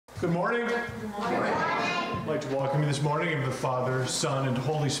Good morning. Good morning. I'd like to welcome you this morning in the Father, Son, and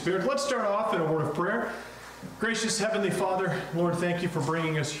Holy Spirit. Let's start off in a word of prayer. Gracious Heavenly Father, Lord, thank you for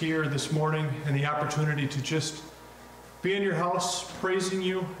bringing us here this morning and the opportunity to just be in your house, praising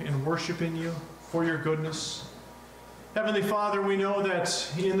you and worshiping you for your goodness. Heavenly Father, we know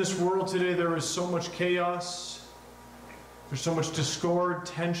that in this world today there is so much chaos, there's so much discord,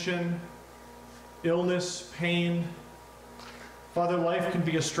 tension, illness, pain. Father, life can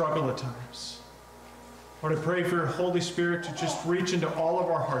be a struggle at times. Lord, I pray for your Holy Spirit to just reach into all of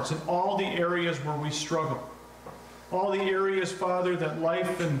our hearts, in all the areas where we struggle. All the areas, Father, that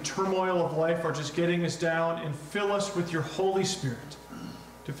life and turmoil of life are just getting us down, and fill us with your Holy Spirit,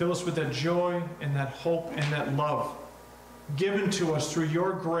 to fill us with that joy and that hope and that love given to us through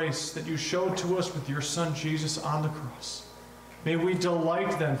your grace that you showed to us with your Son Jesus on the cross. May we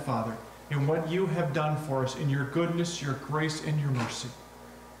delight then, Father, in what you have done for us, in your goodness, your grace, and your mercy.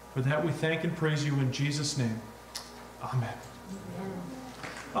 For that we thank and praise you in Jesus' name. Amen.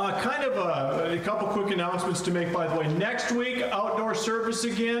 Kind of a couple quick announcements to make, by the way. Next week, outdoor service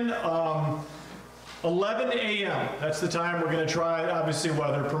again, 11 a.m. That's the time we're going to try, obviously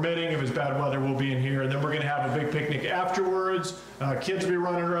weather permitting. If it's bad weather, we'll be in here. And then we're going to have a big picnic afterwards. Kids will be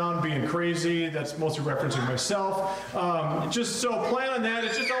running around being crazy. That's mostly referencing myself. Just so plan on that.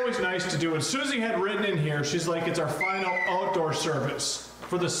 It's just always nice to do. And Susie had written in here, she's like, it's our final outdoor service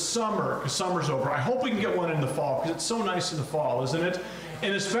for the summer, because summer's over. I hope we can get one in the fall, because it's so nice in the fall, isn't it?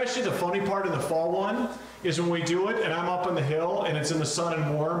 And especially the funny part of the fall one is when we do it and I'm up on the hill and it's in the sun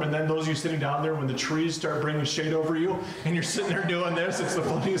and warm, and then those of you sitting down there when the trees start bringing shade over you and you're sitting there doing this, it's the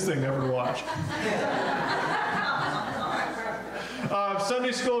funniest thing ever to watch.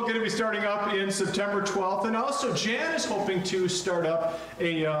 Sunday school going to be starting up in September 12th, and also Jan is hoping to start up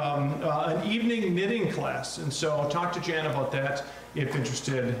an evening knitting class, and so talk to Jan about that if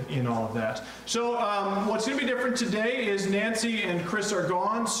interested in all of that. So what's going to be different today is Nancy and Chris are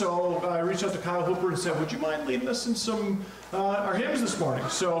gone, so I reached out to Kyle Hooper and said, would you mind leading us in some our hymns this morning?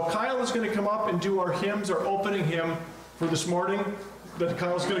 So Kyle is going to come up and do our hymns, our opening hymn for this morning that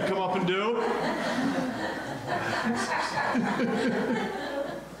Kyle's going to come up and do.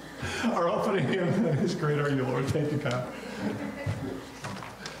 Our opening hymn is Great Are You, Lord. Thank you, Kyle.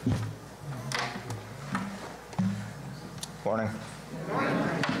 Morning. All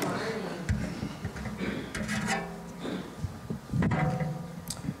right.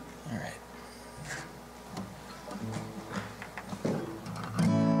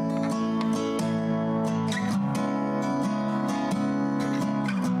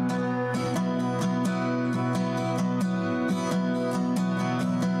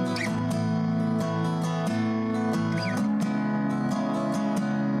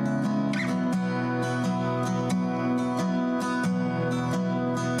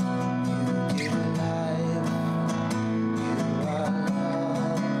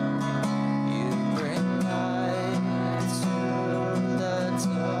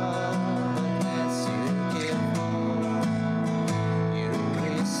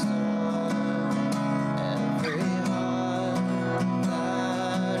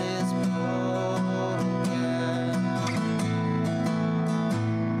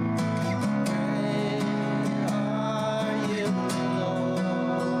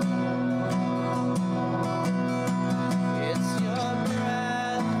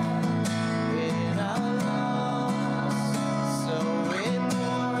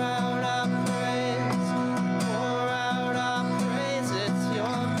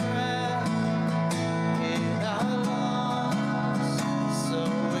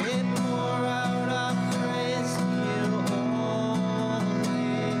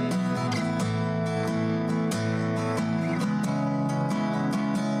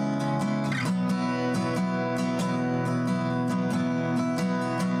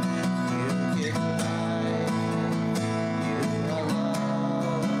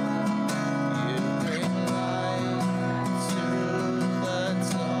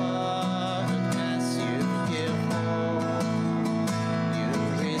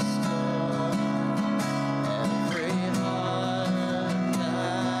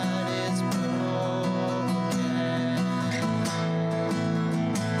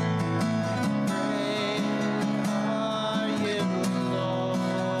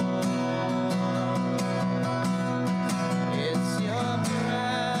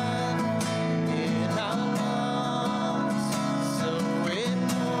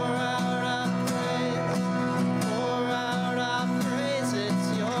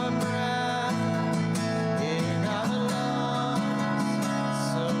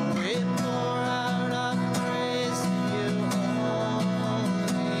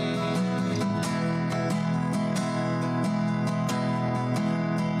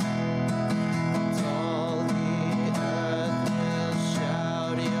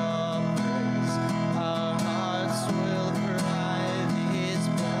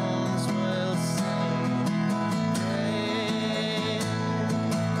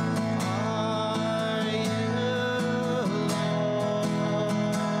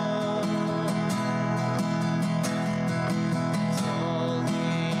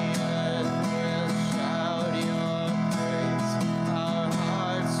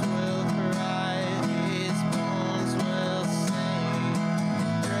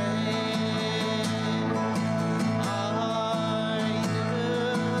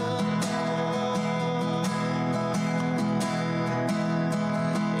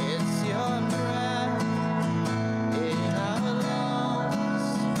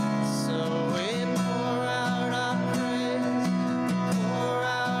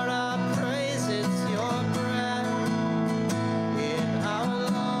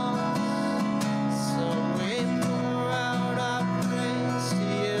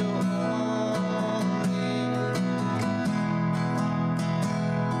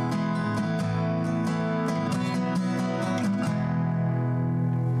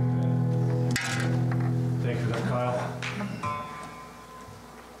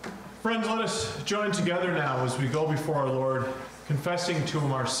 Friends, let us join together now as we go before our Lord, confessing to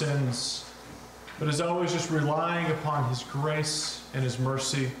him our sins, but as always, just relying upon his grace and his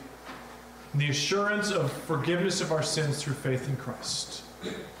mercy, and the assurance of forgiveness of our sins through faith in Christ.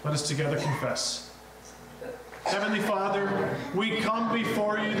 Let us together confess. Heavenly Father, we come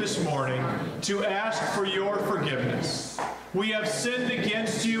before you this morning to ask for your forgiveness. We have sinned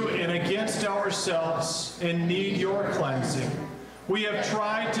against you and against ourselves and need your cleansing. We have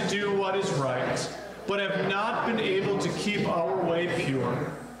tried to do what is right, but have not been able to keep our way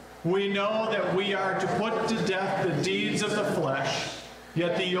pure. We know that we are to put to death the deeds of the flesh,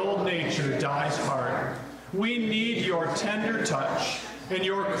 yet the old nature dies hard. We need your tender touch and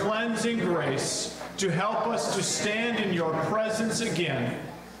your cleansing grace to help us to stand in your presence again.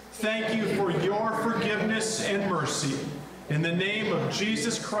 Thank you for your forgiveness and mercy. In the name of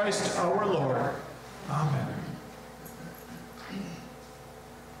Jesus Christ our Lord. Amen.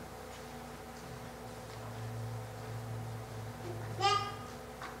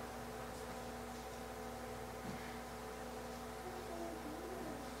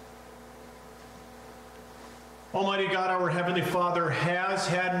 Almighty God, our Heavenly Father, has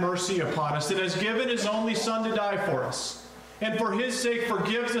had mercy upon us and has given his only Son to die for us, and for his sake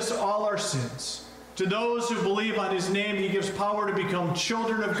forgives us all our sins. To those who believe on his name, he gives power to become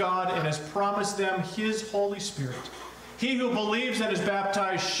children of God and has promised them his Holy Spirit. He who believes and is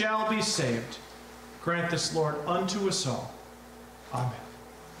baptized shall be saved. Grant this, Lord, unto us all. Amen.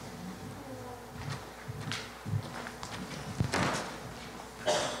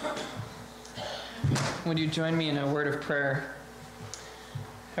 Would you join me in a word of prayer?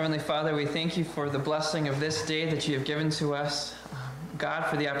 Heavenly Father, we thank you for the blessing of this day that you have given to us. God,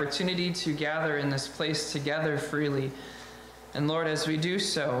 for the opportunity to gather in this place together freely. And Lord, as we do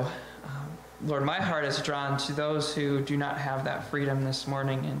so, Lord, my heart is drawn to those who do not have that freedom this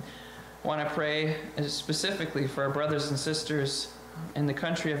morning, and want to pray specifically for our brothers and sisters in the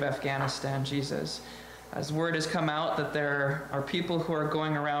country of Afghanistan, Jesus. As word has come out that there are people who are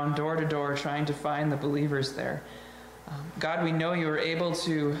going around door to door trying to find the believers there. God, we know you are able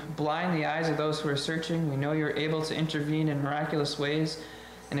to blind the eyes of those who are searching. We know you're able to intervene in miraculous ways.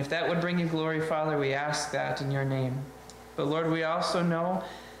 And if that would bring you glory, Father, we ask that in your name. But Lord, we also know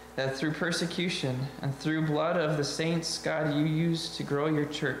that through persecution and through blood of the saints, God, you use to grow your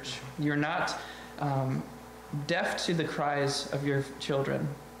church. You're not deaf to the cries of your children.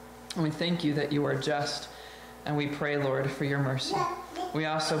 And we thank you that you are just, and we pray, Lord, for your mercy. We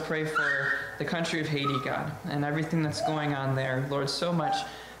also pray for the country of Haiti, God, and everything that's going on there. Lord, so much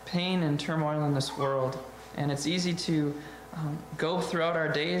pain and turmoil in this world, and it's easy to go throughout our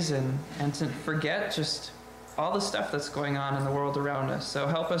days and to forget just all the stuff that's going on in the world around us. So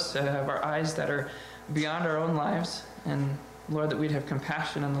help us to have our eyes that are beyond our own lives, and Lord, that we'd have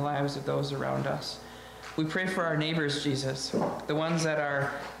compassion in the lives of those around us. We pray for our neighbors, Jesus, the ones that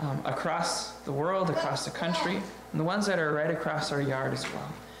are across the world, across the country, and the ones that are right across our yard as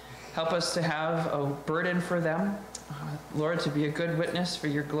well. Help us to have a burden for them, Lord, to be a good witness for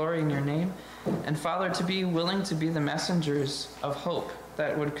your glory and your name, and Father, to be willing to be the messengers of hope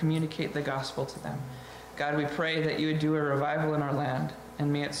that would communicate the gospel to them. God, we pray that you would do a revival in our land,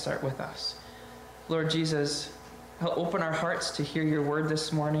 and may it start with us. Lord Jesus, help open our hearts to hear your word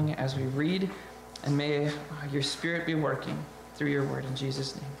this morning as we read, and may your Spirit be working through your word in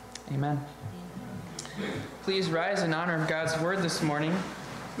Jesus' name. Amen. Please rise in honor of God's word this morning.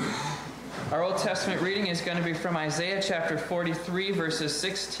 Our Old Testament reading is going to be from Isaiah chapter 43, verses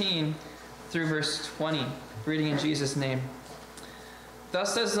 16 through verse 20. Reading in Jesus' name.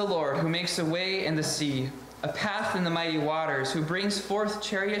 Thus says the Lord, who makes a way in the sea, a path in the mighty waters, who brings forth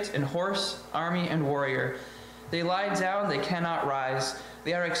chariot and horse, army and warrior. They lie down, they cannot rise.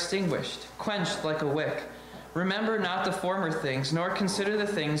 They are extinguished, quenched like a wick. Remember not the former things, nor consider the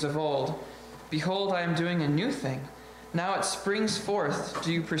things of old. Behold, I am doing a new thing. Now it springs forth.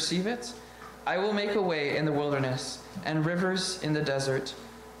 Do you perceive it? I will make a way in the wilderness, and rivers in the desert.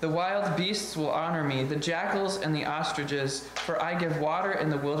 The wild beasts will honor me, the jackals and the ostriches, for I give water in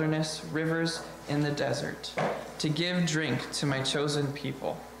the wilderness, rivers in the desert, to give drink to my chosen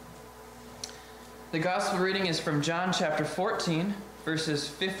people. The gospel reading is from John chapter 14, verses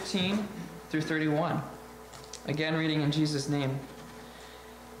 15 through 31. Again, reading in Jesus' name.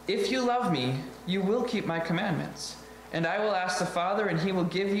 If you love me, you will keep my commandments, and I will ask the Father, and he will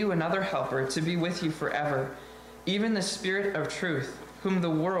give you another helper to be with you forever, even the Spirit of truth, whom the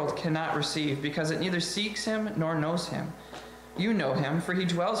world cannot receive, because it neither seeks him nor knows him. You know him, for he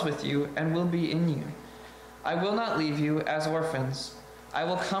dwells with you and will be in you. I will not leave you as orphans. I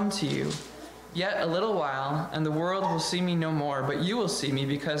will come to you. Yet a little while, and the world will see me no more, but you will see me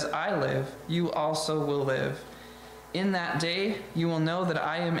because I live. You also will live. In that day you will know that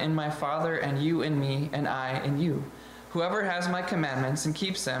I am in my Father, and you in me, and I in you. Whoever has my commandments and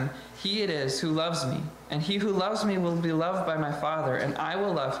keeps them, he it is who loves me. And he who loves me will be loved by my Father, and I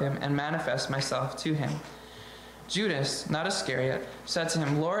will love him and manifest myself to him. Judas, not Iscariot, said to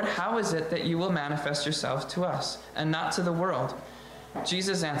him, Lord, how is it that you will manifest yourself to us, and not to the world?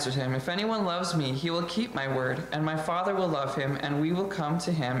 Jesus answered him, If anyone loves me, he will keep my word, and my Father will love him, and we will come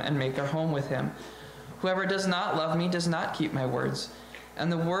to him and make our home with him. Whoever does not love me does not keep my words.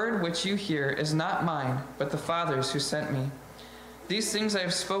 And the word which you hear is not mine, but the Father's who sent me. These things I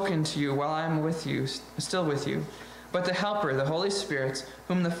have spoken to you while I am with you, still with you. But the Helper, the Holy Spirit,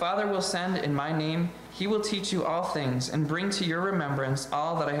 whom the Father will send in my name, he will teach you all things, and bring to your remembrance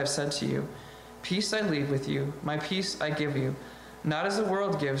all that I have said to you. Peace I leave with you, my peace I give you. Not as the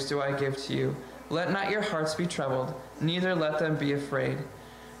world gives do I give to you. Let not your hearts be troubled, neither let them be afraid.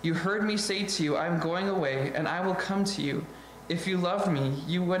 You heard me say to you, I am going away, and I will come to you. If you loved me,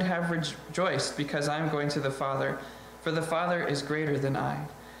 you would have rejoiced, because I am going to the Father, for the Father is greater than I.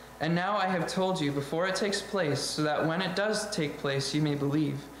 And now I have told you before it takes place, so that when it does take place, you may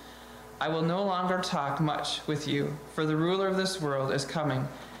believe. I will no longer talk much with you, for the ruler of this world is coming.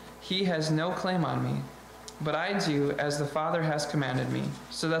 He has no claim on me, but I do as the Father has commanded me,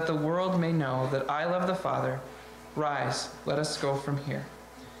 so that the world may know that I love the Father. Rise, let us go from here.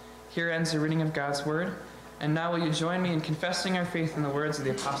 Here ends the reading of God's word. And now will you join me in confessing our faith in the words of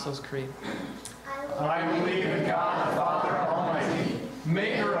the Apostles' Creed? I believe in God the Father Almighty,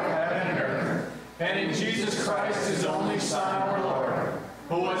 maker of heaven and earth, and in Jesus Christ, his only Son, our Lord,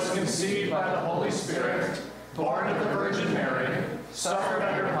 who was conceived by the Holy Spirit, born of the Virgin Mary, suffered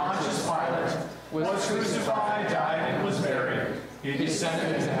under Pontius Pilate, was crucified, died, and was buried. He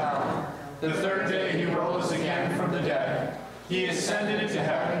descended into hell. The third day he rose again from the dead. He ascended into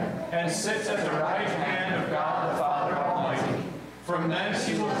heaven and sits at the right hand of God the Father Almighty. From thence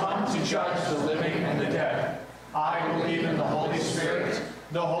he will come to judge the living and the dead. I believe in the Holy Spirit,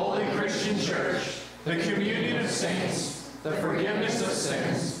 the holy Christian church, the communion of saints, the forgiveness of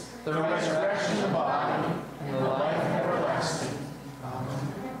sins, the resurrection of the body, and the life everlasting.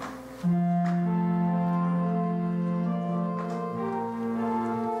 Amen.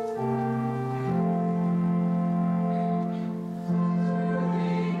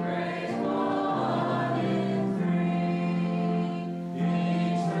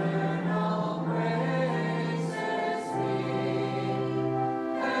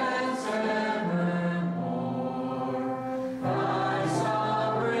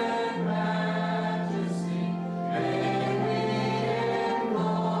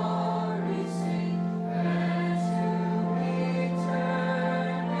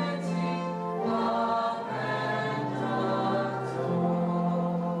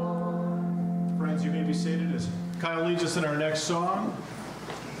 Kyle leads us in our next song,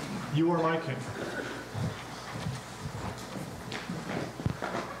 You Are My King.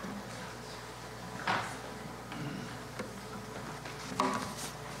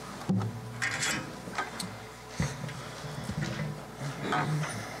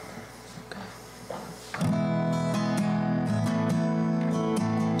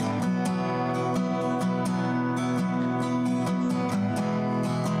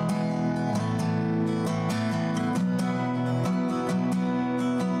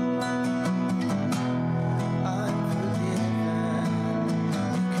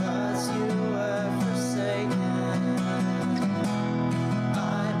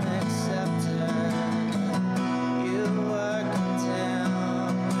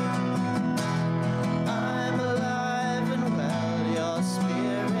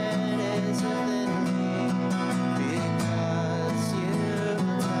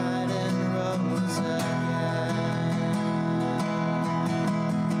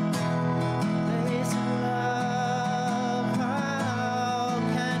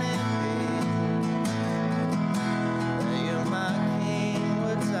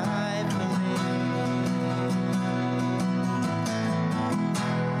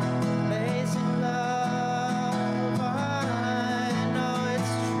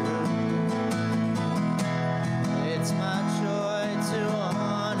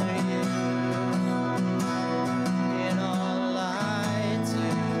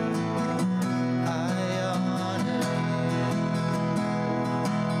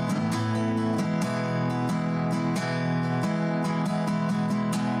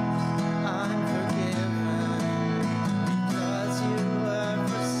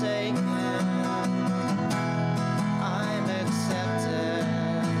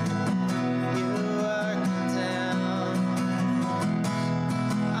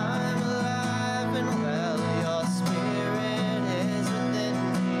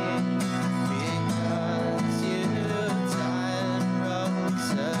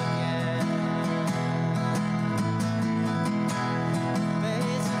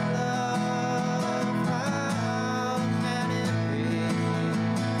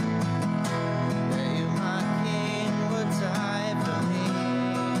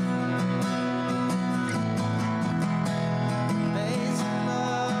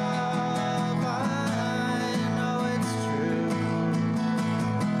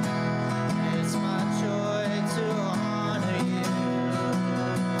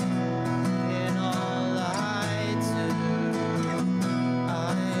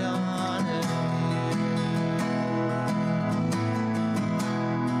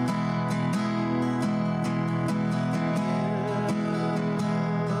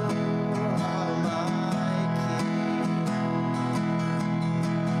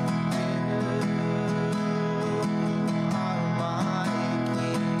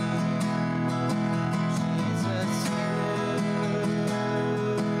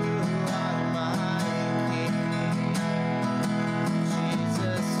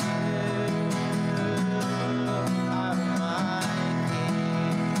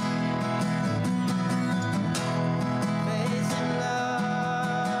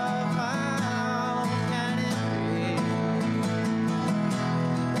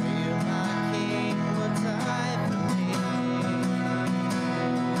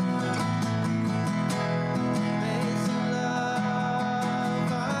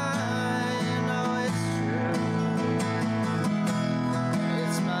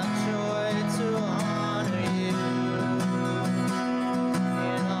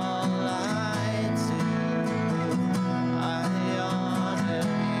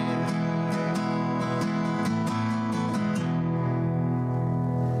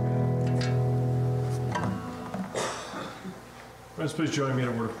 Friends, please join me in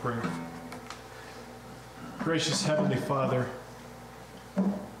a word of prayer. Gracious Heavenly Father,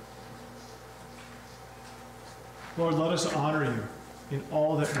 Lord, let us honor you in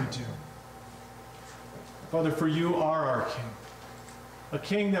all that we do. Father, for you are our King, a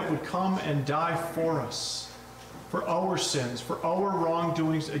King that would come and die for us, for our sins, for our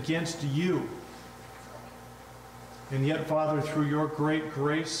wrongdoings against you. And yet, Father, through your great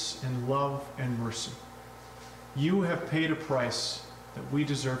grace and love and mercy, you have paid a price that we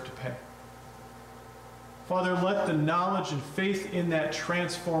deserve to pay. Father, let the knowledge and faith in that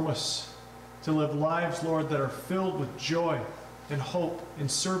transform us to live lives, Lord, that are filled with joy and hope in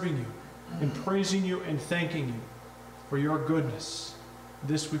serving you, in praising you and thanking you for your goodness.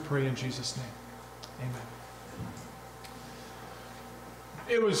 This we pray in Jesus' name. Amen.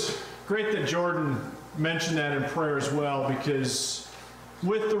 It was great that Jordan mentioned that in prayer as well, because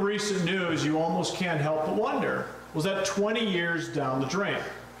with the recent news, you almost can't help but wonder, was that 20 years down the drain?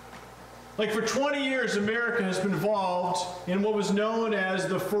 Like, for 20 years, America has been involved in what was known as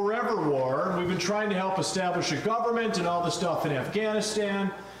the Forever War. We've been trying to help establish a government and all the stuff in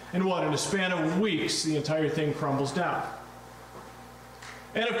Afghanistan. And what, in a span of weeks, the entire thing crumbles down.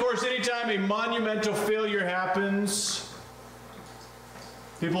 And of course, anytime a monumental failure happens,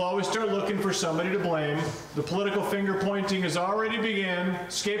 people always start looking for somebody to blame. The political finger pointing has already begun.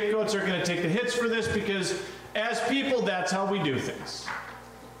 Scapegoats are going to take the hits for this because, as people, that's how we do things.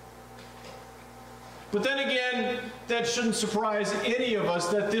 But then again, that shouldn't surprise any of us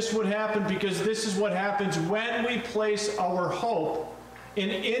that this would happen, because this is what happens when we place our hope in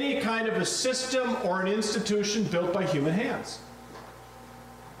any kind of a system or an institution built by human hands.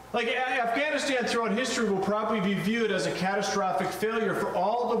 Like, Afghanistan throughout history will probably be viewed as a catastrophic failure for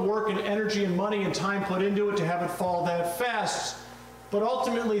all the work and energy and money and time put into it to have it fall that fast. But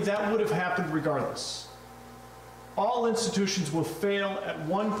ultimately, that would have happened regardless. All institutions will fail at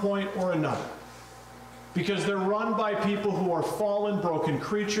one point or another, because they're run by people who are fallen, broken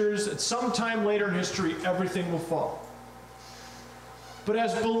creatures. At some time later in history, everything will fall. But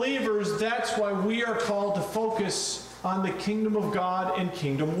as believers, that's why we are called to focus on the kingdom of God and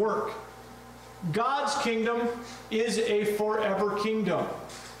kingdom work. God's kingdom is a forever kingdom.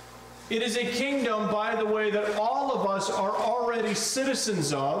 It is a kingdom, by the way, that all of us are already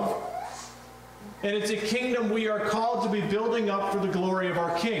citizens of, and it's a kingdom we are called to be building up for the glory of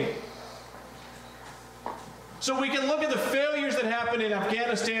our King. So we can look at the failures that happened in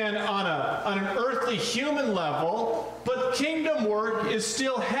Afghanistan on an earthly human level, but kingdom work is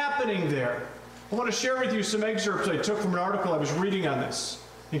still happening there. I want to share with you some excerpts I took from an article I was reading on this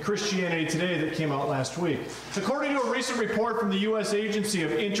in Christianity Today that came out last week. According to a recent report from the U.S. Agency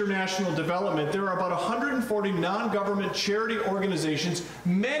of International Development, there are about 140 non-government charity organizations,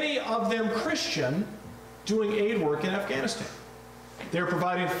 many of them Christian, doing aid work in Afghanistan. They're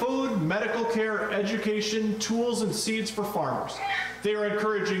providing food, medical care, education, tools, and seeds for farmers. They are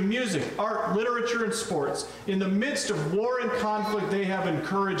encouraging music, art, literature, and sports. In the midst of war and conflict, they have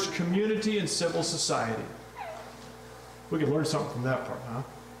encouraged community and civil society. We can learn something from that part, huh?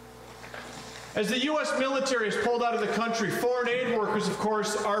 As the U.S. military is pulled out of the country, foreign aid workers, of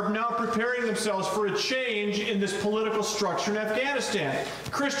course, are now preparing themselves for a change in this political structure in Afghanistan.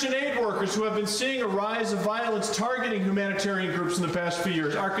 Christian aid workers, who have been seeing a rise of violence targeting humanitarian groups in the past few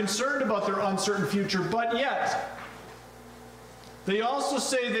years, are concerned about their uncertain future, but yet they also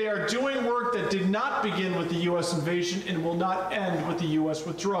say they are doing work that did not begin with the U.S. invasion and will not end with the U.S.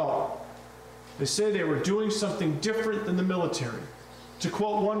 withdrawal. They say they were doing something different than the military. To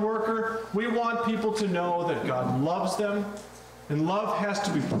quote one worker, "We want people to know that God loves them, and love has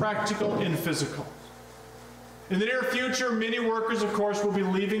to be practical and physical." In the near future, many workers, of course, will be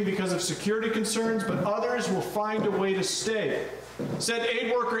leaving because of security concerns, but others will find a way to stay. Said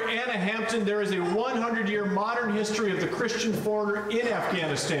aid worker Anna Hampton, "There is a 100-year modern history of the Christian foreigner in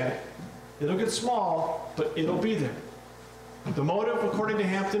Afghanistan. It'll get small, but it'll be there." The motive, according to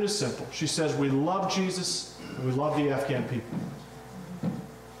Hampton, is simple. She says, "We love Jesus, and we love the Afghan people."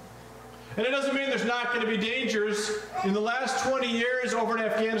 And it doesn't mean there's not going to be dangers. In the last 20 years over in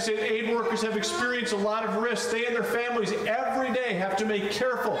Afghanistan, aid workers have experienced a lot of risks. They and their families every day have to make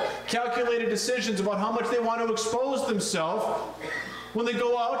careful, calculated decisions about how much they want to expose themselves when they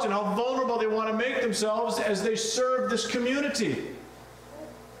go out and how vulnerable they want to make themselves as they serve this community.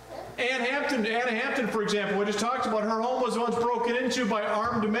 Anna Hampton, for example, we just talked about, her home was once broken into by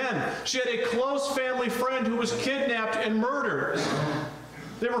armed men. She had a close family friend who was kidnapped and murdered.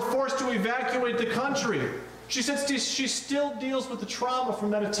 They were forced to evacuate the country. She said she still deals with the trauma from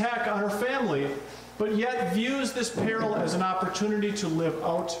that attack on her family, but yet views this peril as an opportunity to live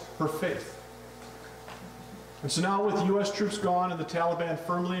out her faith. And so now with U.S. troops gone and the Taliban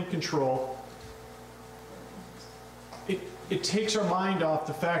firmly in control, it takes our mind off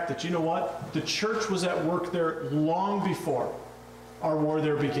the fact that, you know what? The church was at work there long before our war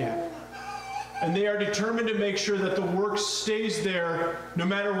there began. And they are determined to make sure that the work stays there no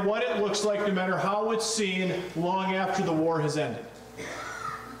matter what it looks like, no matter how it's seen, long after the war has ended.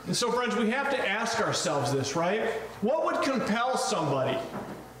 And so, friends, we have to ask ourselves this, right? What would compel somebody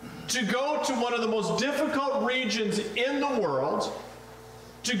to go to one of the most difficult regions in the world,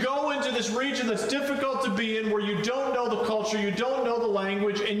 to go into this region that's difficult to be in, where you don't know the culture, you don't know the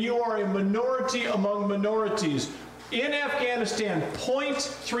language, and you are a minority among minorities? In Afghanistan,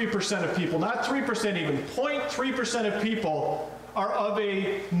 0.3% of people, not 3% even, 0.3% of people are of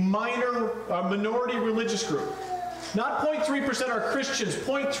a minority religious group. Not 0.3% are Christians,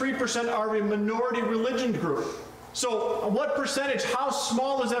 0.3% are a minority religion group. So what percentage, how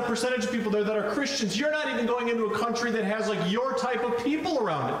small is that percentage of people there that are Christians? You're not even going into a country that has like your type of people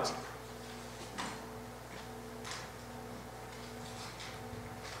around it.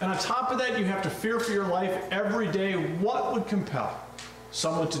 And on top of that, you have to fear for your life every day. What would compel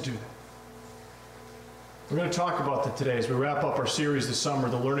someone to do that? We're going to talk about that today as we wrap up our series this summer,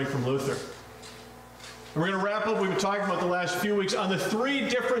 The Learning from Luther. And we're going to wrap up what we've been talking about the last few weeks on the 3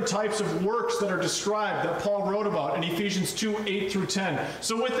 different types of works that are described, that Paul wrote about in Ephesians 2, 8 through 10.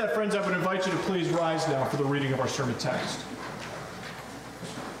 So with that, friends, I would invite you to please rise now for the reading of our sermon text.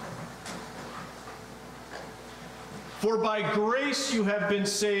 For by grace you have been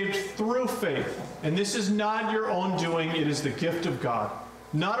saved through faith, and this is not your own doing, it is the gift of God,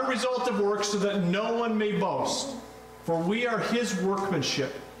 not a result of works, so that no one may boast. For we are his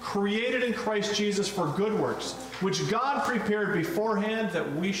workmanship, created in Christ Jesus for good works, which God prepared beforehand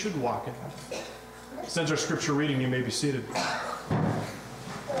that we should walk in them. Since our scripture reading, you may be seated.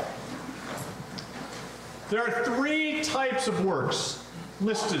 There are 3 types of works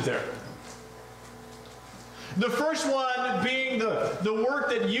listed there. The first one being the work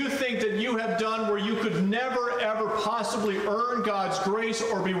that you think that you have done where you could never, ever possibly earn God's grace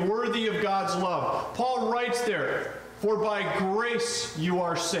or be worthy of God's love. Paul writes there, for by grace you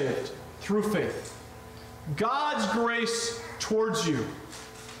are saved, through faith. God's grace towards you.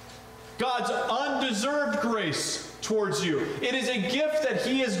 God's undeserved grace towards you. It is a gift that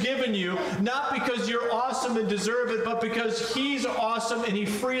he has given you, not because you're awesome and deserve it, but because he's awesome and he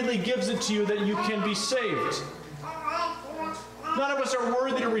freely gives it to you that you can be saved. None of us are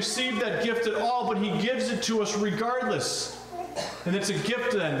worthy to receive that gift at all, but he gives it to us regardless. And it's a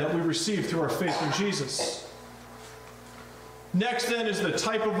gift then that we receive through our faith in Jesus. Next then is the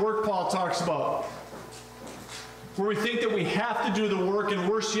type of work Paul talks about, where we think that we have to do the work, and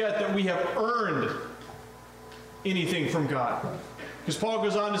worse yet, that we have earned anything from God. Because Paul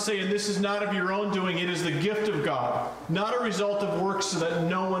goes on to say, and this is not of your own doing, it is the gift of God, not a result of works, so that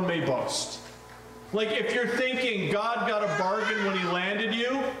no one may boast. Like if you're thinking God got a bargain when he landed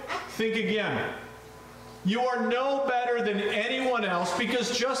you, think again. You are no better than anyone else,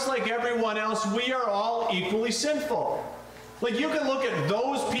 because just like everyone else, we are all equally sinful. Like you can look at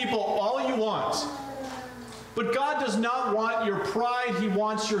those people all you want, but God does not want your pride, he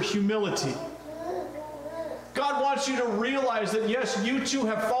wants your humility. God wants you to realize that yes, you too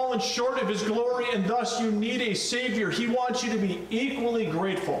have fallen short of his glory, and thus you need a Savior. He wants you to be equally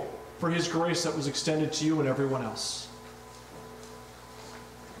grateful for his grace that was extended to you and everyone else.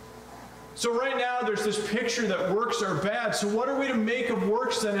 So right now there's this picture that works are bad. So what are we to make of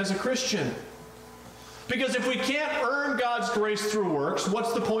works then as a Christian? Because if we can't earn God's grace through works,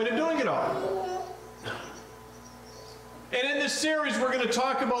 what's the point of doing it all? And in this series, we're going to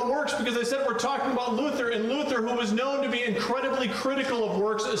talk about works because I said we're talking about Luther, and Luther, who was known to be incredibly critical of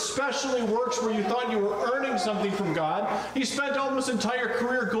works, especially works where you thought you were earning something from God. He spent almost his entire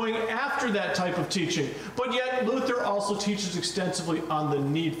career going after that type of teaching. But yet, Luther also teaches extensively on the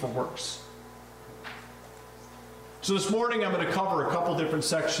need for works. So this morning, I'm going to cover a couple different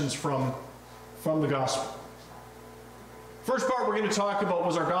sections from the gospel. First part we're going to talk about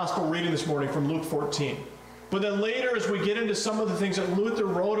was our gospel reading this morning from Luke 14. But then later, as we get into some of the things that Luther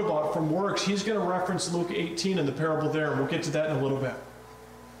wrote about from works, he's going to reference Luke 18 and the parable there, and we'll get to that in a little bit.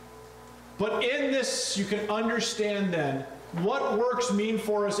 But in this, you can understand then what works mean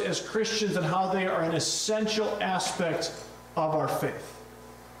for us as Christians and how they are an essential aspect of our faith.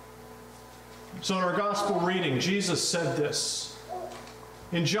 So in our gospel reading, Jesus said this.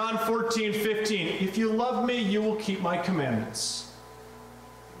 In John 14:15, if you love me, you will keep my commandments.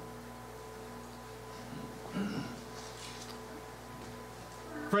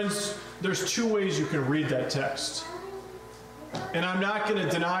 Friends, there's 2 ways you can read that text. And I'm not going to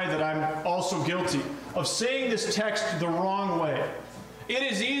deny that I'm also guilty of saying this text the wrong way. It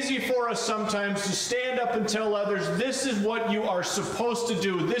is easy for us sometimes to stand up and tell others, this is what you are supposed to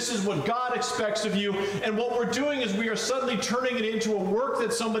do. This is what God expects of you. And what we're doing is we are suddenly turning it into a work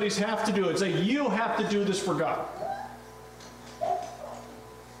that somebody's have to do. It's like, you have to do this for God.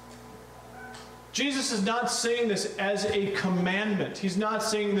 Jesus is not saying this as a commandment. He's not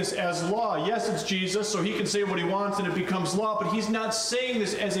saying this as law. Yes, it's Jesus, so he can say what he wants and it becomes law, but he's not saying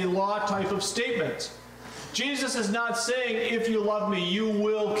this as a law type of statement. Jesus is not saying, if you love me, you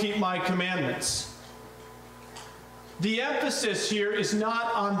will keep my commandments. The emphasis here is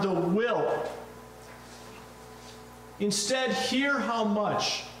not on the will. Instead, hear how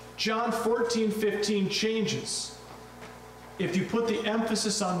much John 14:15 changes if you put the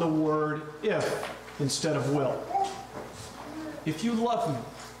emphasis on the word if instead of will. If you love me,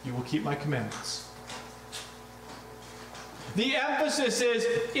 you will keep my commandments. The emphasis is,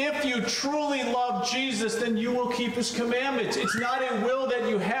 if you truly love Jesus, then you will keep his commandments. It's not a will that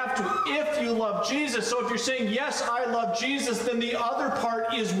you have to, if you love Jesus. So if you're saying, yes, I love Jesus, then the other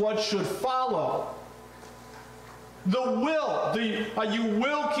part is what should follow. The will, you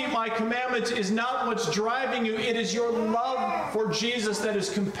will keep my commandments is not what's driving you. It is your love for Jesus that is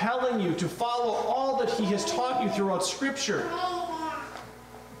compelling you to follow all that he has taught you throughout Scripture.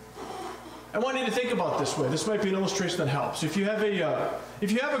 I want you to think about this way. This might be an illustration that helps. If you have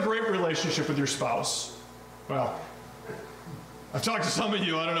a great relationship with your spouse, well, I've talked to some of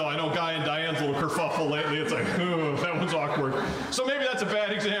you. I don't know. I know Guy and Diane's a little kerfuffle lately. It's like, ooh, that one's awkward. So maybe that's a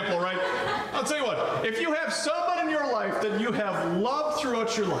bad example, right? I'll tell you what. If you have someone in your life that you have loved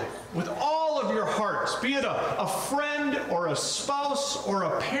throughout your life with all of your hearts, be it a friend or a spouse or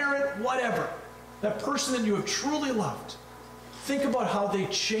a parent, whatever, that person that you have truly loved, think about how they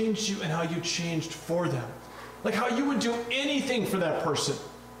changed you and how you changed for them. Like how you would do anything for that person.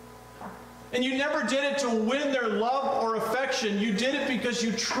 And you never did it to win their love or affection. You did it because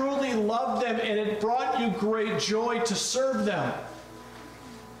you truly loved them and it brought you great joy to serve them.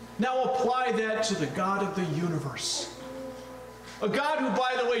 Now apply that to the God of the universe. A God who,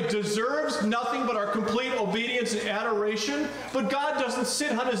 by the way, deserves nothing but our complete obedience and adoration. But God doesn't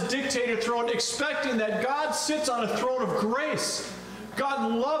sit on his dictator throne expecting that. God sits on a throne of grace.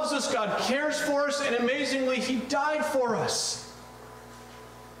 God loves us, God cares for us, and amazingly, he died for us.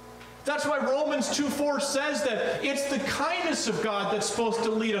 That's why Romans 2:4 says that it's the kindness of God that's supposed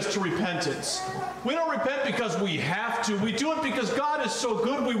to lead us to repentance. We don't repent because we have to. We do it because God is so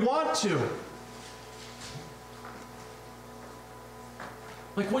good we want to.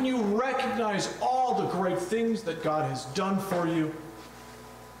 Like when you recognize all the great things that God has done for you,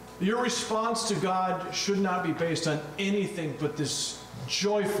 your response to God should not be based on anything but this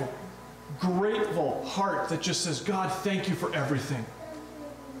joyful, grateful heart that just says, God, thank you for everything.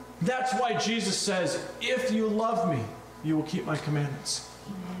 That's why Jesus says, if you love me, you will keep my commandments.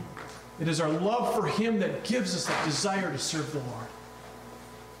 It is our love for him that gives us that desire to serve the Lord.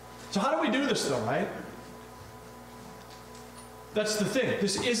 So how do we do this though, right? That's the thing.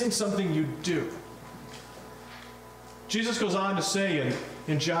 This isn't something you do. Jesus goes on to say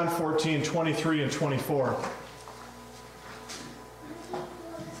in John 14:23 and 24,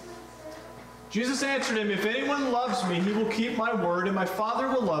 Jesus answered him, if anyone loves me, he will keep my word, and my Father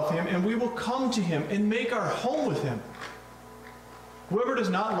will love him, and we will come to him and make our home with him. Whoever does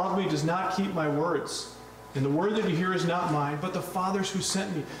not love me does not keep my words. And the word that you hear is not mine, but the Father's who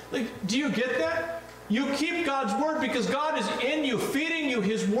sent me. Like, do you get that? You keep God's word because God is in you, feeding you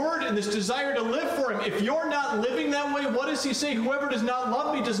his word and this desire to live for him. If you're not living that way, what does he say? Whoever does not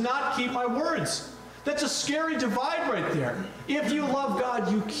love me does not keep my words. That's a scary divide right there. If you love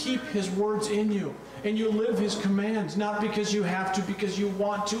God, you keep his words in you and you live his commands, not because you have to, because you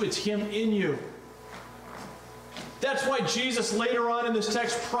want to. It's him in you. That's why Jesus later on in this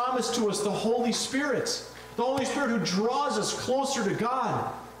text promised to us the Holy Spirit. The Holy Spirit who draws us closer to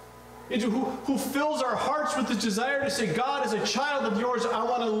God. Who fills our hearts with the desire to say, God, as a child of yours, I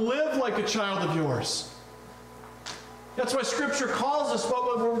want to live like a child of yours. That's why Scripture calls us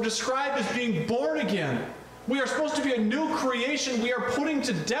what we're described as being born again. We are supposed to be a new creation. We are putting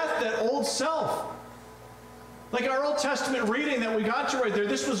to death that old self. Like our Old Testament reading that we got to right there,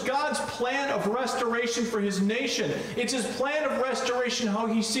 this was God's plan of restoration for his nation. It's his plan of restoration, how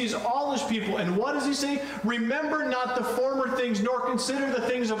he sees all his people. And what does he say? Remember not the former things, nor consider the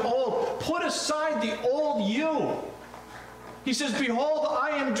things of old. Put aside the old you. He says, behold, I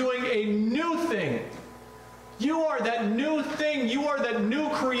am doing a new thing. You are that new thing. You are that new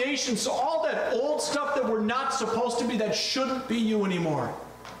creation. So all that old stuff that we're not supposed to be, that shouldn't be you anymore.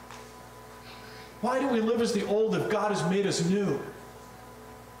 Why do we live as the old if God has made us new?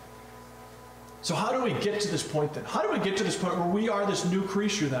 So how do we get to this point then? How do we get to this point where we are this new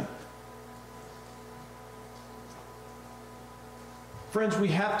creature then? Friends, we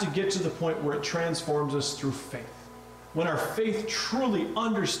have to get to the point where it transforms us through faith. When our faith truly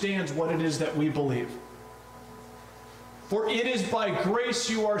understands what it is that we believe. For it is by grace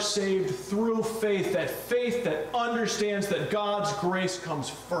you are saved through faith that understands that God's grace comes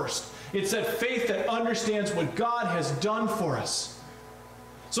first. It's that faith that understands what God has done for us.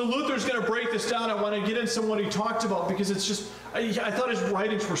 So Luther's going to break this down. I want to get into what he talked about because it's just, I thought his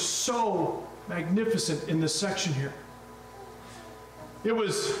writings were so magnificent in this section here. It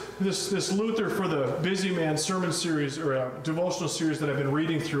was this Luther for the Busy Man sermon series or a devotional series that I've been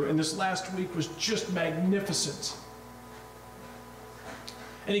reading through, and this last week was just magnificent.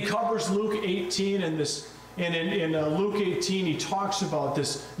 And he covers Luke 18 and in Luke 18 he talks about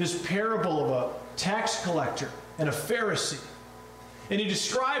this parable of a tax collector and a Pharisee. And he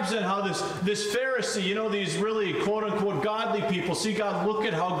describes then how this Pharisee, these really quote-unquote godly people, see, God, look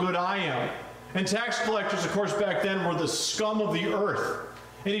at how good I am. And tax collectors, of course, back then were the scum of the earth.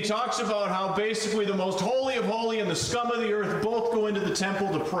 And he talks about how basically the most holy of holy and the scum of the earth both go into the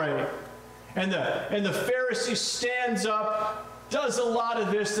temple to pray. And the Pharisee stands up, does a lot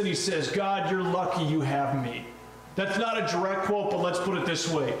of this, and he says, God, you're lucky you have me. That's not a direct quote, but let's put it this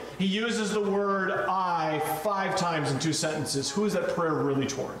way. He uses the word I 5 times in 2 sentences. Who is that prayer really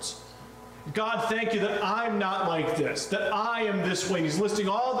towards? God, thank you that I'm not like this, that I am this way. And he's listing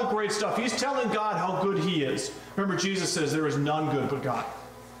all the great stuff. He's telling God how good he is. Remember, Jesus says there is none good but God.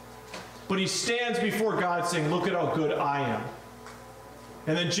 But he stands before God saying, look at how good I am.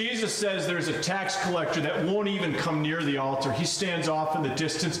 And then Jesus says there's a tax collector that won't even come near the altar. He stands off in the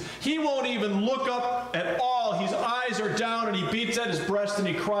distance. He won't even look up at all. His eyes are down and he beats at his breast and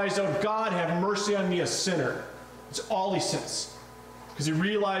he cries out, God, have mercy on me, a sinner. It's all he says. Because he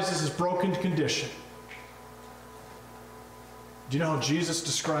realizes his broken condition. Do you know how Jesus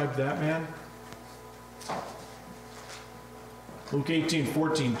described that man? Luke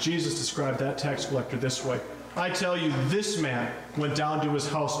 18:14, Jesus described that tax collector this way. I tell you, this man went down to his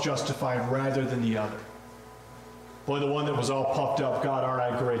house justified rather than the other. Boy, the one that was all puffed up, God, aren't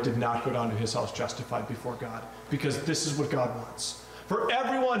I great, did not go down to his house justified before God. Because this is what God wants. For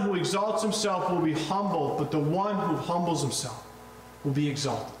everyone who exalts himself will be humbled, but the one who humbles himself will be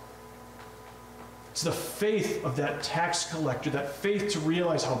exalted. It's the faith of that tax collector, that faith to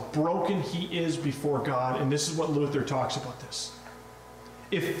realize how broken he is before God. And this is what Luther talks about this.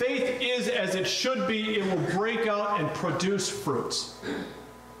 If faith is as it should be, it will break out and produce fruits.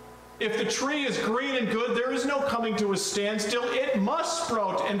 If the tree is green and good, there is no coming to a standstill. It must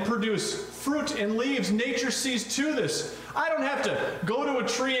sprout and produce fruit and leaves. Nature sees to this. I don't have to go to a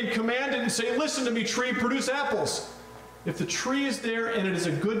tree and command it and say, listen to me, tree, produce apples. If the tree is there and it is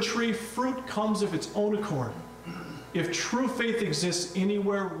a good tree, fruit comes of its own accord. If true faith exists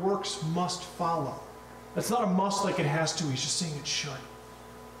anywhere, works must follow. That's not a must like it has to. He's just saying it should.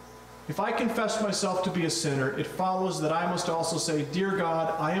 If I confess myself to be a sinner, it follows that I must also say, Dear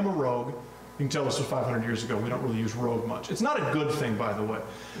God, I am a rogue. You can tell this was 500 years ago. We don't really use rogue much. It's not a good thing, by the way.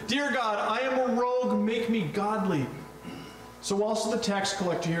 Dear God, I am a rogue. Make me godly. So also the tax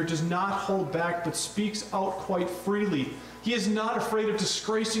collector here does not hold back, but speaks out quite freely. He is not afraid of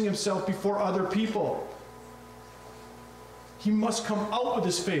disgracing himself before other people. He must come out with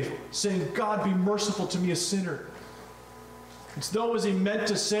his faith, saying, God, be merciful to me, a sinner. It's though as he meant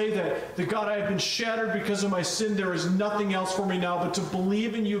to say that God, I have been shattered because of my sin. There is nothing else for me now but to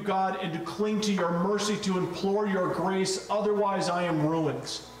believe in you, God, and to cling to your mercy, to implore your grace. Otherwise, I am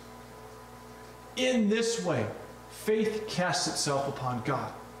ruined. In this way, faith casts itself upon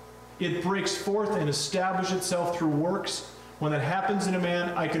God. It breaks forth and establishes itself through works. When that happens in a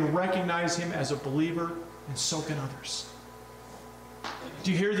man, I can recognize him as a believer, and so can others.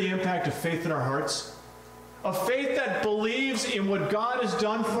 Do you hear the impact of faith in our hearts? A faith that believes in what God has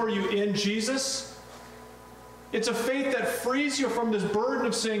done for you in Jesus. It's a faith that frees you from this burden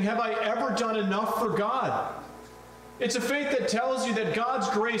of saying, have I ever done enough for God? It's a faith that tells you that God's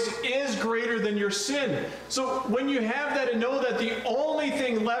grace is greater than your sin. So when you have that and know that the only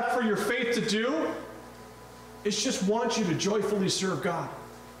thing left for your faith to do is just want you to joyfully serve God.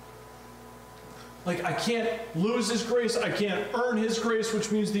 Like, I can't lose his grace. I can't earn his grace,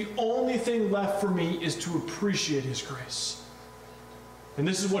 which means the only thing left for me is to appreciate his grace. And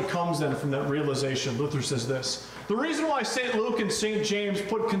this is what comes then from that realization. Luther says this. The reason why St. Luke and St. James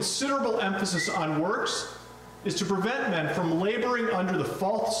put considerable emphasis on works is to prevent men from laboring under the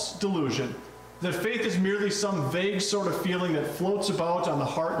false delusion that faith is merely some vague sort of feeling that floats about on the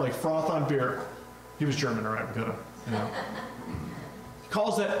heart like froth on beer. He was German, all right, we got to. He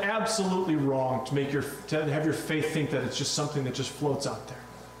calls that absolutely wrong to have your faith think that it's just something that just floats out there.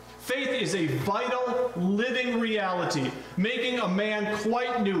 Faith is a vital, living reality, making a man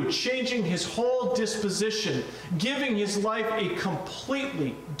quite new, changing his whole disposition, giving his life a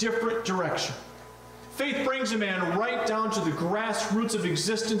completely different direction. Faith brings a man right down to the grassroots of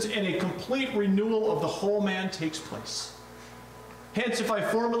existence, and a complete renewal of the whole man takes place. Hence, if I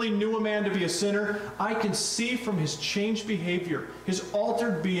formerly knew a man to be a sinner, I can see from his changed behavior, his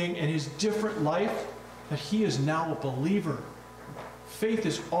altered being, and his different life that he is now a believer. Faith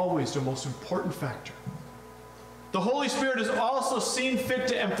is always the most important factor. The Holy Spirit has also seen fit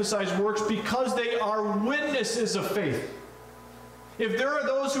to emphasize works because they are witnesses of faith. If there are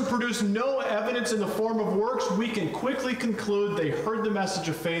those who produce no evidence in the form of works, we can quickly conclude they heard the message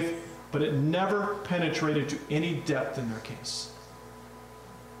of faith, but it never penetrated to any depth in their case.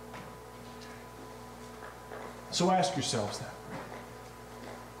 So ask yourselves that.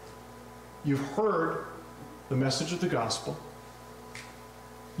 You've heard the message of the gospel.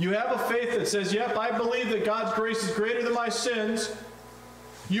 You have a faith that says, yep, I believe that God's grace is greater than my sins.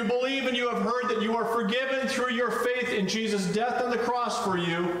 You believe and you have heard that you are forgiven through your faith in Jesus' death on the cross for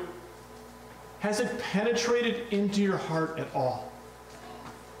you. Has it penetrated into your heart at all?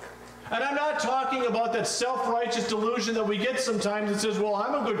 And I'm not talking about that self-righteous delusion that we get sometimes that says, well,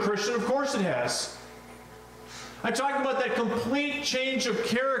 I'm a good Christian. Of course it has. I'm talking about that complete change of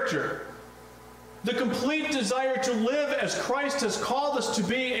character. The complete desire to live as Christ has called us to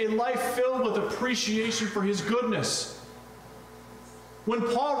be, a life filled with appreciation for his goodness. When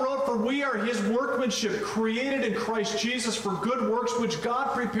Paul wrote, for we are his workmanship, created in Christ Jesus for good works, which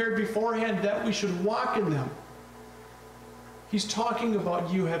God prepared beforehand that we should walk in them. He's talking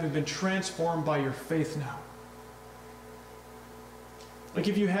about you having been transformed by your faith now. Like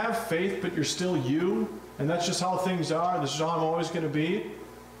if you have faith, but you're still you, and that's just how things are, this is how I'm always going to be,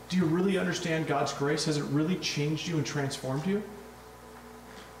 do you really understand God's grace? Has it really changed you and transformed you?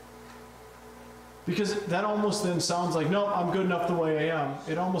 Because that almost then sounds like, no, I'm good enough the way I am.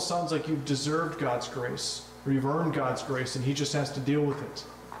 It almost sounds like you've deserved God's grace, or you've earned God's grace, and he just has to deal with it.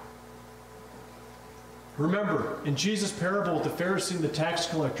 Remember, in Jesus' parable with the Pharisee and the tax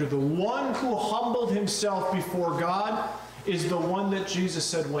collector, the one who humbled himself before God is the one that Jesus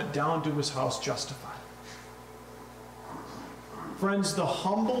said went down to his house justified. Friends, the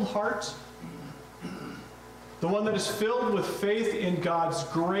humbled heart, the one that is filled with faith in God's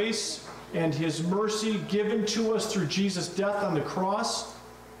grace and his mercy given to us through Jesus' death on the cross,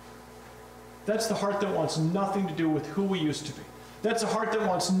 that's the heart that wants nothing to do with who we used to be. That's a heart that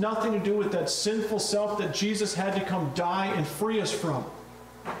wants nothing to do with that sinful self that Jesus had to come die and free us from.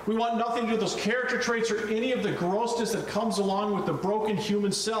 We want nothing to do with those character traits or any of the grossness that comes along with the broken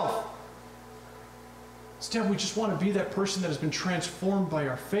human self. Instead, we just want to be that person that has been transformed by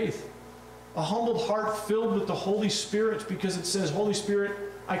our faith. A humbled heart filled with the Holy Spirit, because it says, Holy Spirit,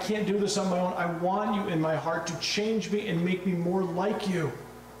 I can't do this on my own. I want you in my heart to change me and make me more like you.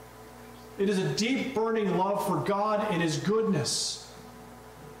 It is a deep burning love for God and his goodness.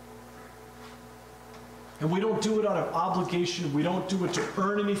 And we don't do it out of obligation. We don't do it to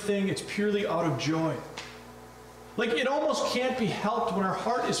earn anything. It's purely out of joy. Like, it almost can't be helped when our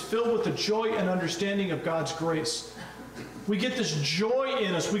heart is filled with the joy and understanding of God's grace. We get this joy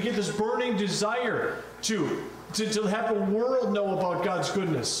in us. We get this burning desire to have the world know about God's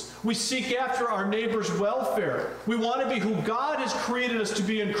goodness. We seek after our neighbor's welfare. We want to be who God has created us to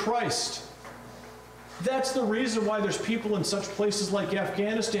be in Christ. That's the reason why there's people in such places like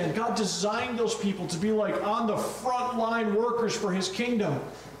Afghanistan. God designed those people to be like on the front line workers for his kingdom.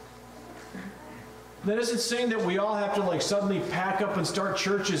 That isn't saying that we all have to like suddenly pack up and start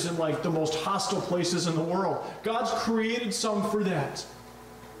churches in like the most hostile places in the world. God's created some for that.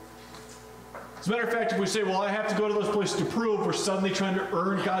 As a matter of fact, if we say, well, I have to go to those places to prove, we're suddenly trying to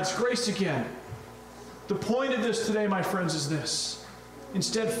earn God's grace again. The point of this today, my friends, is this.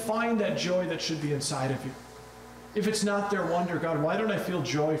 Instead, find that joy that should be inside of you. If it's not there, wonder, God, why don't I feel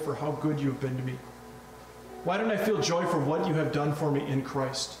joy for how good you have been to me? Why don't I feel joy for what you have done for me in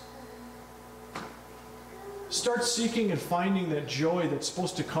Christ? Start seeking and finding that joy that's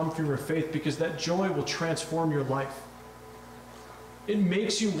supposed to come from your faith, because that joy will transform your life. It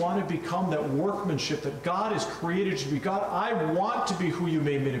makes you want to become that workmanship that God has created you to be. God, I want to be who you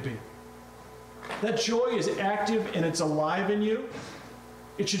made me to be. That joy is active and it's alive in you.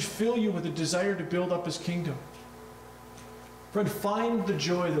 It should fill you with a desire to build up his kingdom. Friend, find the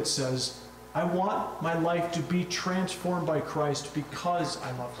joy that says, I want my life to be transformed by Christ because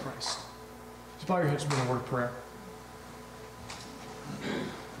I love Christ. Just bow your heads with a word of prayer.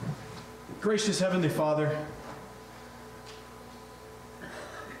 Gracious Heavenly Father,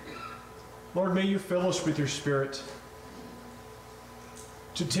 Lord, may you fill us with your Spirit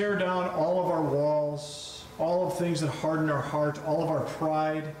to tear down all of our walls, all of things that harden our heart, all of our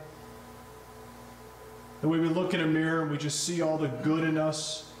pride. The way we look in a mirror and we just see all the good in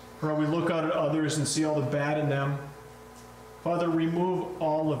us, or how we look out at others and see all the bad in them. Father, remove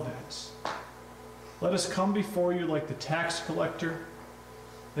all of that. Let us come before you like the tax collector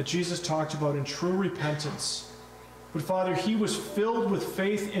that Jesus talked about in true repentance. But Father, he was filled with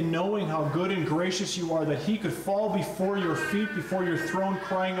faith in knowing how good and gracious you are, that he could fall before your feet, before your throne,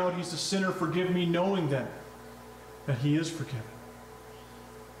 crying out, he's a sinner, forgive me, knowing then that he is forgiven.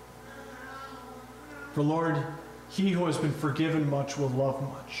 For Lord, he who has been forgiven much will love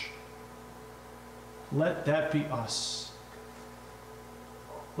much. Let that be us.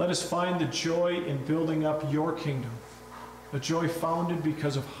 Let us find the joy in building up your kingdom, a joy founded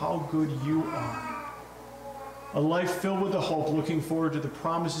because of how good you are. A life filled with the hope, looking forward to the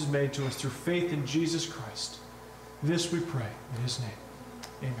promises made to us through faith in Jesus Christ. This we pray in his name.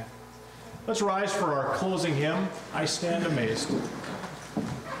 Amen. Let's rise for our closing hymn, I Stand Amazed.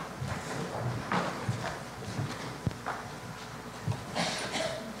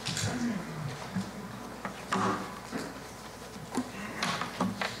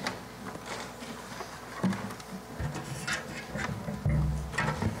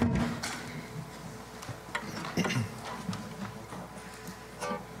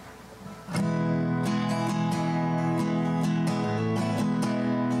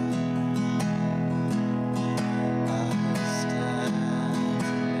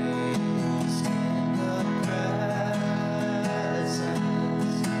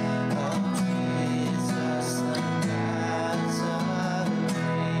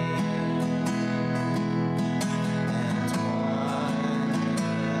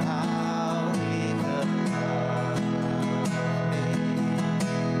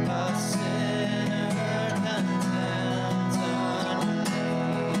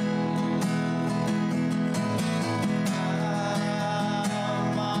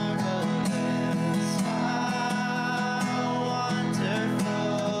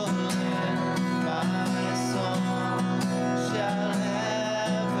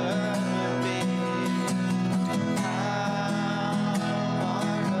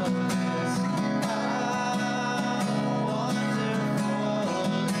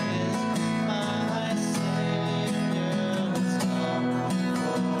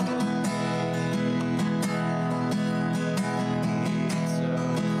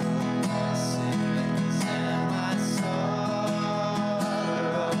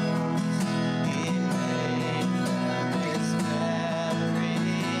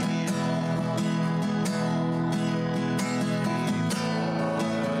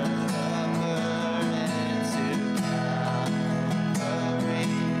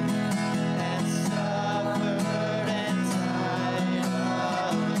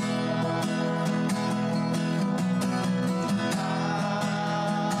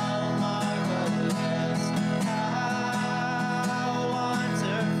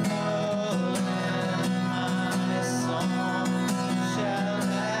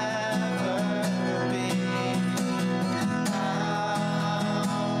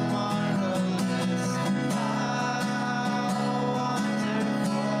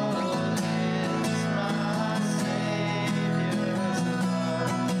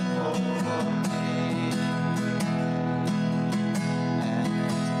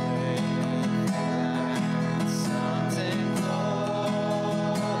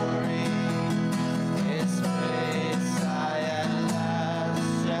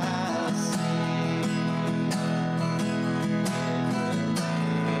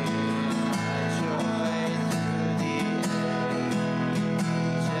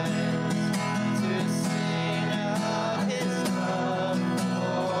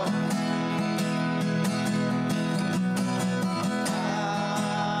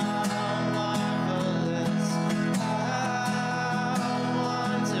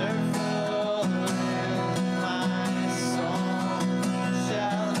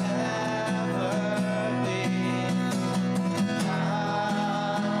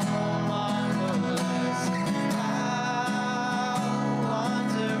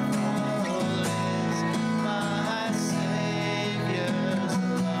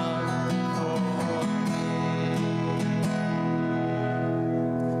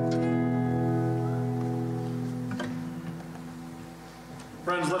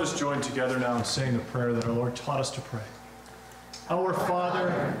 Friends, let us join together now in saying the prayer that our Lord taught us to pray. Our Father,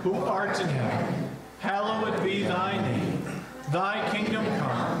 who art in heaven, hallowed be thy name. Thy kingdom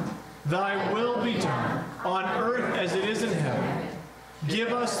come. Thy will be done, on earth as it is in heaven. Give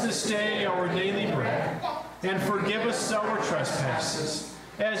us this day our daily bread, and forgive us our trespasses,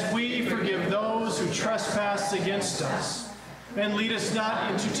 as we forgive those who trespass against us. And lead us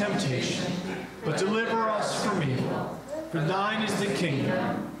not into temptation, but deliver us from evil. For thine is the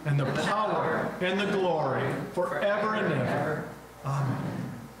kingdom, and the power, and the glory, forever and ever. Amen.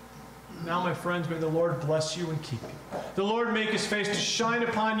 Now, my friends, may the Lord bless you and keep you. The Lord make his face to shine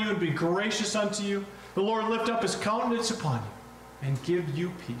upon you and be gracious unto you. The Lord lift up his countenance upon you and give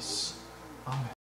you peace. Amen.